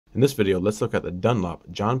In this video, let's look at the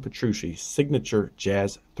Dunlop John Petrucci Signature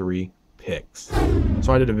Jazz 3 picks.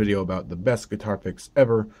 So I did a video about the best guitar picks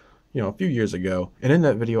ever, a few years ago. And in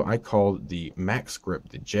that video, I called the Max Grip,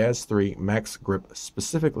 the Jazz 3 Max Grip,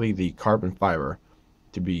 specifically the carbon fiber,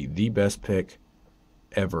 to be the best pick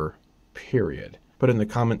ever, period. But in the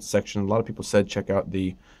comments section, a lot of people said check out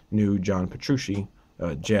the new John Petrucci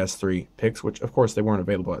Jazz 3 picks, which of course they weren't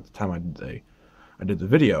available at the time I did the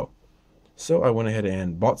video. So I went ahead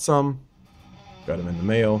and bought some, got them in the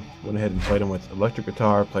mail, went ahead and played them with electric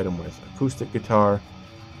guitar, played them with acoustic guitar,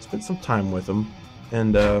 spent some time with them.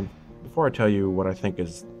 And before I tell you what I think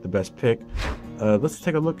is the best pick, let's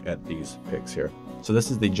take a look at these picks here. So this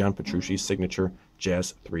is the John Petrucci Signature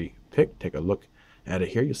Jazz 3 pick. Take a look at it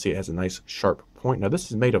here. You'll see it has a nice sharp point. Now this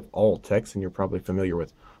is made of ULTEX, and you're probably familiar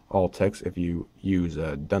with ULTEX if you use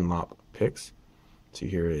Dunlop picks. So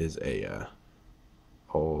here is a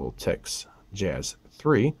ULTEX Jazz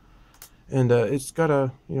 3, and it's got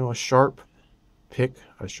a a sharp pick,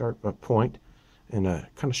 a sharp point, and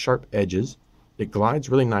kind of sharp edges. It glides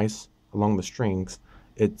really nice along the strings.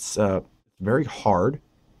 It's very hard,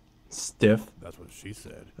 stiff. That's what she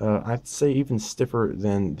said. I'd say even stiffer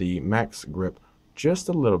than the Max Grip, just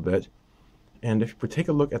a little bit. And if we take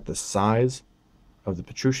a look at the size of the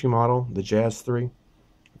Petrucci model, the Jazz 3,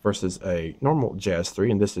 versus a normal Jazz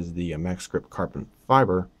 3, and this is the Max Grip carbon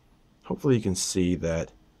fiber, hopefully you can see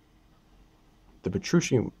that the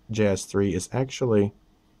Petrucci Jazz 3 is actually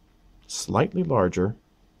slightly larger.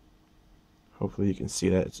 Hopefully you can see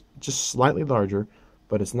that it's just slightly larger,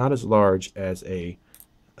 but it's not as large as a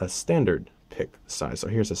standard pick size. So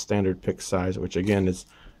here's a standard pick size, which again this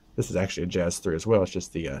is actually a Jazz 3 as well. It's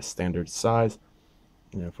just the standard size.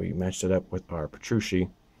 And if we match it up with our Petrucci,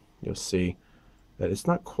 you'll see that it's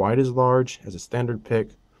not quite as large as a standard pick,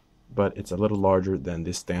 but it's a little larger than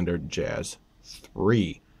the standard Jazz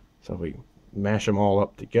 3. So if we mash them all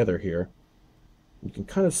up together here, you can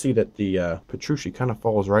kind of see that the Petrucci kind of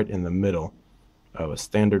falls right in the middle of a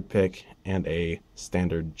standard pick and a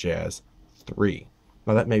standard Jazz 3.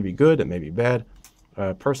 Now that may be good, it may be bad.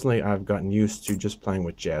 Personally, I've gotten used to just playing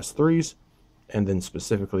with Jazz 3s, and then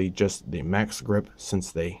specifically just the Max Grip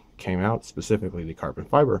since they came out, specifically the carbon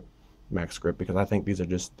fiber Max Grip, because I think these are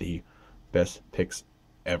just the best picks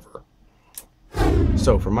ever.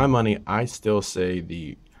 So for my money, I still say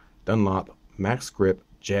the Dunlop Max Grip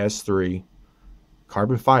Jazz 3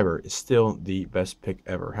 carbon fiber is still the best pick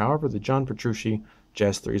ever. However, the John Petrucci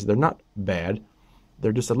Jazz 3s, they're not bad.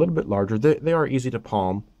 They're just a little bit larger. They are easy to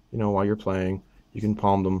palm, while you're playing. You can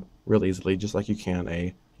palm them real easily, just like you can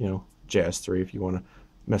a, Jazz 3 if you want to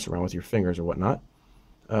mess around with your fingers or whatnot.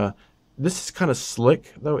 This is kind of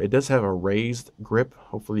slick, though. It does have a raised grip.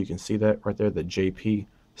 Hopefully you can see that right there, the JP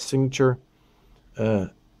signature. You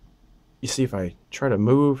see if I try to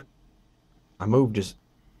move, I move just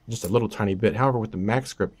a little tiny bit. However, with the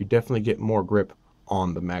Max Grip, you definitely get more grip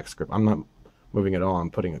on the Max Grip. I'm not moving at all.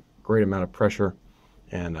 I'm putting a great amount of pressure,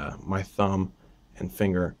 and my thumb and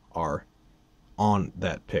finger are on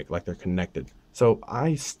that pick, like they're connected. So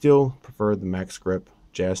I still prefer the Max Grip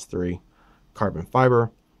Jazz 3 carbon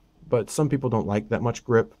fiber, but some people don't like that much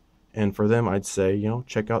grip, and for them I'd say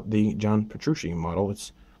check out the John Petrucci model.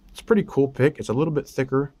 It's a pretty cool pick. It's a little bit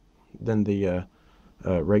thicker than the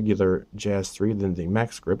regular Jazz 3, than the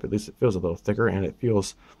Max Grip. At least it feels a little thicker, and it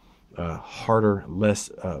feels harder, less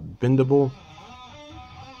bendable.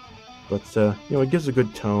 But it gives a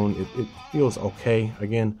good tone. It feels okay.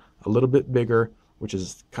 Again, a little bit bigger, which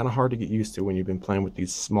is kind of hard to get used to when you've been playing with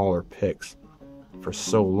these smaller picks for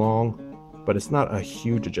so long. But it's not a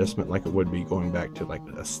huge adjustment like it would be going back to like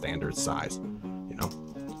a standard size,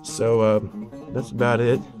 So that's about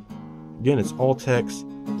it. Again, it's ULTEX,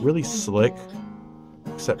 really slick,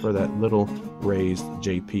 except for that little raised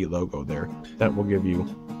JP logo there. That will give you,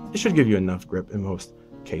 it should give you enough grip in most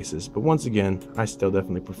cases. But once again, I still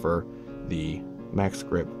definitely prefer the Max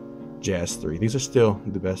Grip Jazz 3. These are still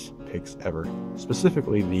the best picks ever,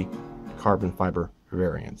 specifically the carbon fiber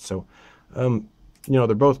variant. So,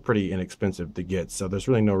 they're both pretty inexpensive to get, so there's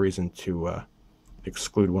really no reason to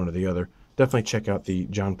exclude one or the other. Definitely check out the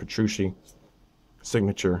John Petrucci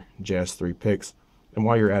Signature Jazz 3 picks, and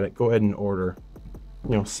while you're at it, go ahead and order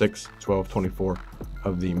 6, 12, 24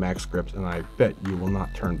 of the Max Grips, and I bet you will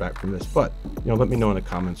not turn back from this. But let me know in the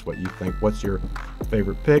comments what you think. What's your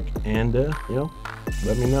favorite pick? And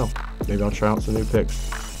let me know. Maybe I'll try out some new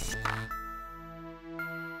picks.